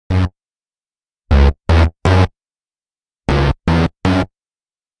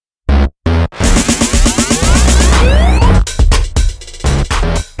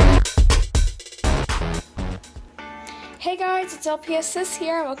it's Lps Sis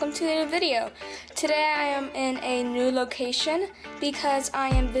here, and welcome to a new video. Today I am in a new location because I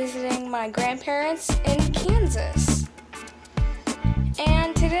am visiting my grandparents in Kansas.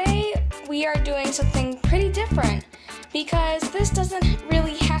 And today we are doing something pretty different because this doesn't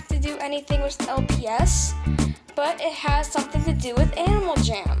really have to do anything with LPS, but it has something to do with Animal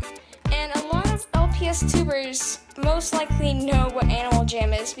Jam. And a lot of LPS tubers most likely know what Animal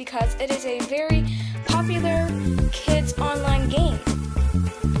Jam is because it is a very popular kids online game.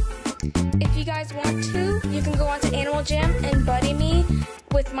 If you guys want to, you can go onto Animal Jam and buddy me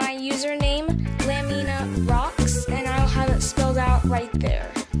with my username LaminaRocks, and I'll have it spelled out right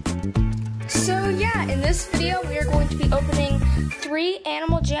there. So yeah, in this video we are going to be opening 3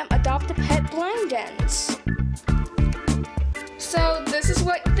 Animal Jam Adopt-A-Pet blind ends. So this is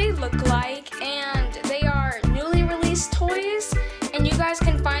what they look like, and they are newly released toys, and you guys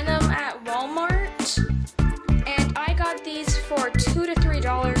can find them at Walmart. And I got these for $2 to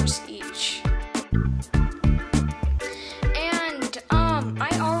 $3 each. And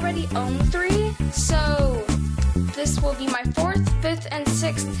I already own 3, so this will be my 4th, 5th, and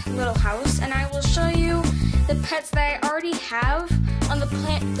 6th little house, and I will show you the pets that I already have on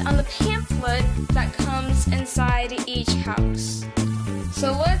the pamphlet that comes inside each house.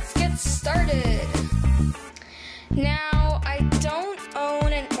 So let's get started. Now, I don't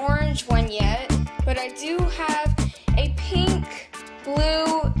own an orange one yet, but I do have a pink,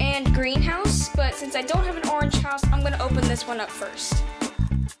 blue, and green house, but since I don't have an orange house, I'm going to open this one up first.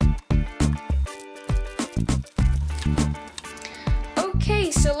 Okay,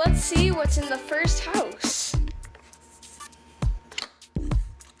 so let's see what's in the first house.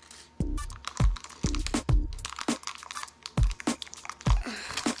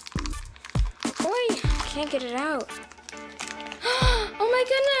 Can't get it out. Oh my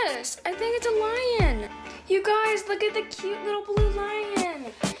goodness! I think it's a lion. You guys, look at the cute little blue lion.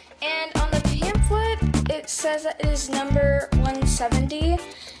 And on the pamphlet, it says that it is number 170.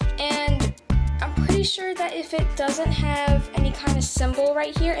 And I'm pretty sure that if it doesn't have any kind of symbol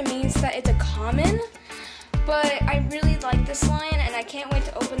right here, it means that it's a common. But I really like this lion, and I can't wait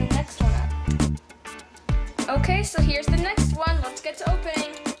to open the next one up. Okay, so here's the next one. Let's get to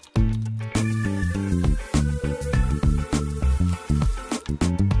opening.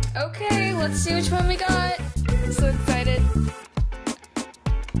 Okay, let's see which one we got. I'm so excited.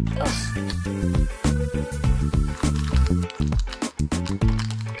 Ugh.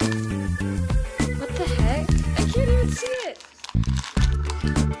 What the heck? I can't even see it.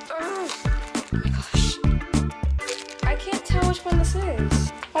 Oh my gosh. I can't tell which one this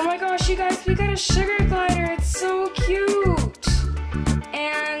is. Oh my gosh, you guys, we got a sugar glider. It's so cute.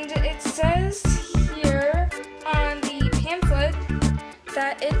 And it says here on the pamphlet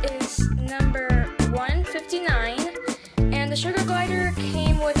that it is number 159, and the sugar glider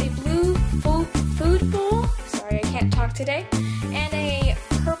came with a blue food bowl, sorry I can't talk today, and a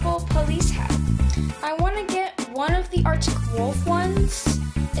purple police hat. I want to get one of the Arctic Wolf ones.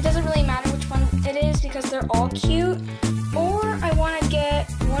 It doesn't really matter which one it is because they're all cute, or I want to get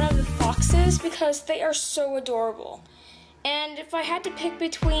one of the foxes because they are so adorable. And if I had to pick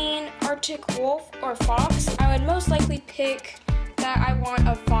between Arctic Wolf or fox, I would most likely pick that I want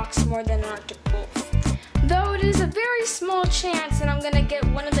a fox more than an Arctic wolf. Though it is a very small chance that I'm gonna get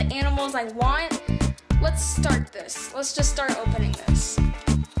one of the animals I want, let's start this. Let's just start opening this.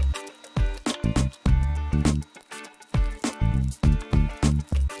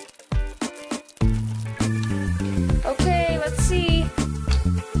 Okay, let's see.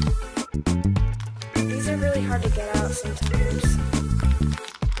 These are really hard to get out sometimes.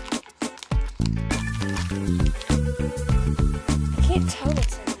 Can't tell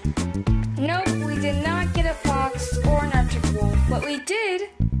what's in there. Nope, we did not get a fox or an Arctic wolf, but we did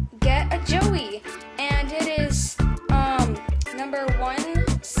get a Joey, and it is number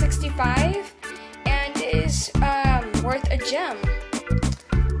 165, and it is worth a gem.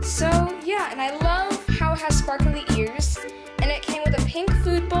 So yeah, and I love how it has sparkly ears, and it came with a pink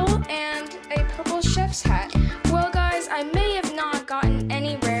food bowl and a purple chef's hat. Well guys, I may have not gotten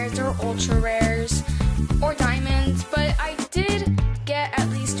any rares or ultra rares or diamonds, but I did get at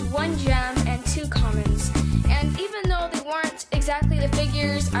least 1 gem and 2 commons. And even though they weren't exactly the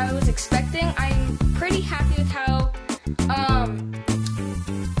figures I was expecting, I'm pretty happy with how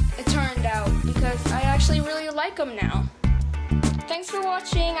it turned out because I actually really like them now. Thanks for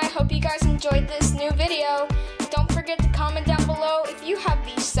watching. I hope you guys enjoyed this new video. Don't forget to comment down below if you have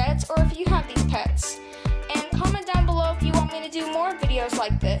these sets or if you have these pets. And comment down below if you want me to do more videos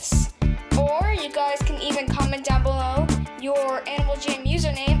like this. Or you guys can even comment down below your Animal Jam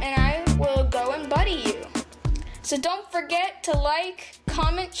username and I will go and buddy you. So don't forget to like,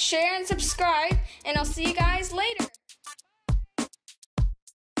 comment, share, and subscribe, and I'll see you guys later.